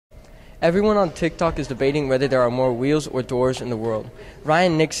Everyone on TikTok is debating whether there are more wheels or doors in the world.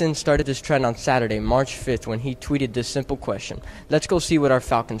 Ryan Nixon started this trend on Saturday, March 5th, when he tweeted this simple question. Let's go see what our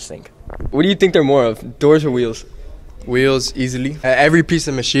Falcons think. What do you think they're more of, doors or wheels? Wheels, easily. Every piece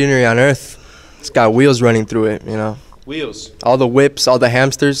of machinery on earth, it's got wheels running through it, you know. Wheels. All the whips, all the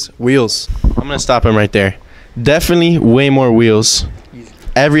hamsters, wheels. I'm going to stop him right there. Definitely way more wheels.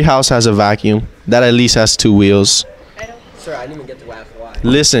 Every house has a vacuum. That at least has 2 wheels. Sir, I didn't even get to ask why.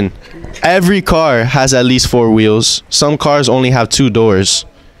 Listen, every car has at least 4 wheels. Some cars only have 2 doors.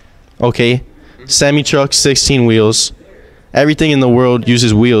 Okay? Semi-truck, 16 wheels. Everything in the world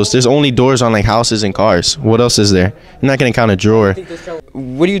uses wheels. There's only doors on like houses and cars. What else is there? You're not going to count a drawer.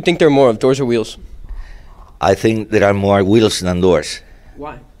 What do you think they're more of, doors or wheels? I think there are more wheels than doors.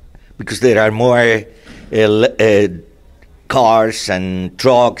 Why? Because there are more cars and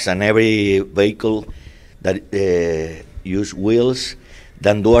trucks and every vehicle that use wheels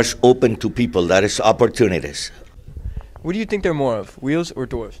than doors open to people. That is opportunities. What do you think they're more of, wheels or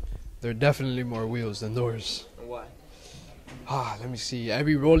doors? There are definitely more wheels than doors. Why? Let me see.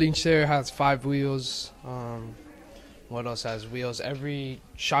 Every rolling chair has 5 wheels. What else has wheels? Every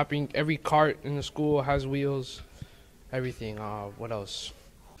cart in the school has wheels. Everything. What else?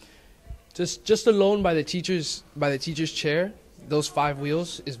 Just alone by the teacher's chair, those 5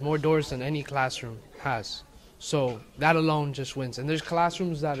 wheels is more doors than any classroom has. So that alone just wins. And there's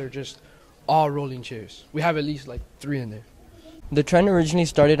classrooms that are just all rolling chairs. We have at least like 3 in there. The trend originally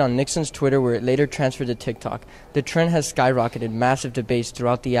started on Nixon's Twitter, where it later transferred to TikTok. The trend has skyrocketed massive debates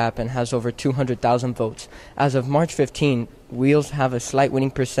throughout the app and has over 200,000 votes. As of March 15, wheels have a slight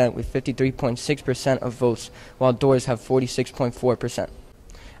winning percent with 53.6% of votes, while doors have 46.4%.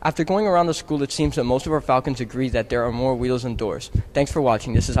 After going around the school, it seems that most of our Falcons agree that there are more wheels than doors. Thanks for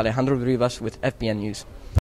watching. This is Alejandro Rivas with FBN News.